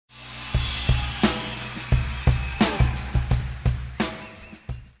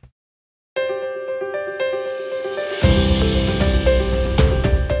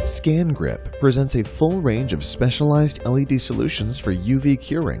Scangrip presents a full range of specialized LED solutions for UV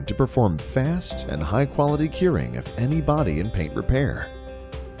curing to perform fast and high-quality curing of any body and paint repair.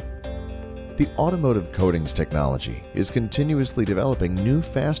 The automotive coatings technology is continuously developing new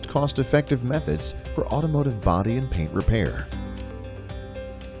fast, cost-effective methods for automotive body and paint repair.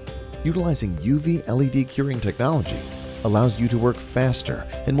 Utilizing UV LED curing technology allows you to work faster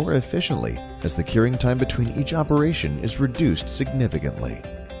and more efficiently as the curing time between each operation is reduced significantly.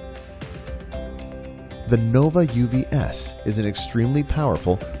 The Nova UV-S is an extremely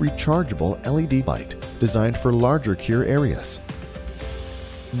powerful, rechargeable LED light designed for larger cure areas.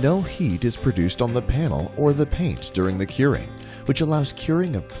 No heat is produced on the panel or the paint during the curing, which allows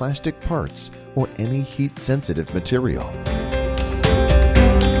curing of plastic parts or any heat-sensitive material.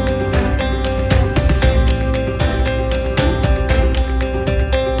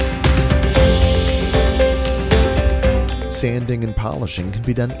 Sanding and polishing can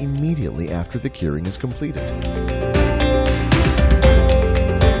be done immediately after the curing is completed.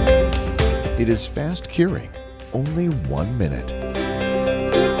 It is fast curing, only 1 minute.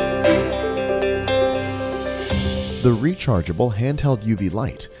 The rechargeable handheld UV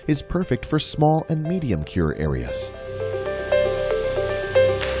light is perfect for small and medium cure areas.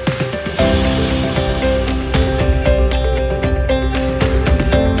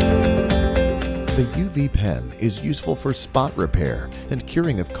 The UV pen is useful for spot repair and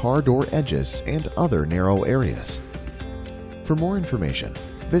curing of car door edges and other narrow areas. For more information,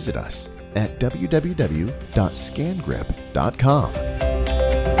 visit us at www.scangrip.com.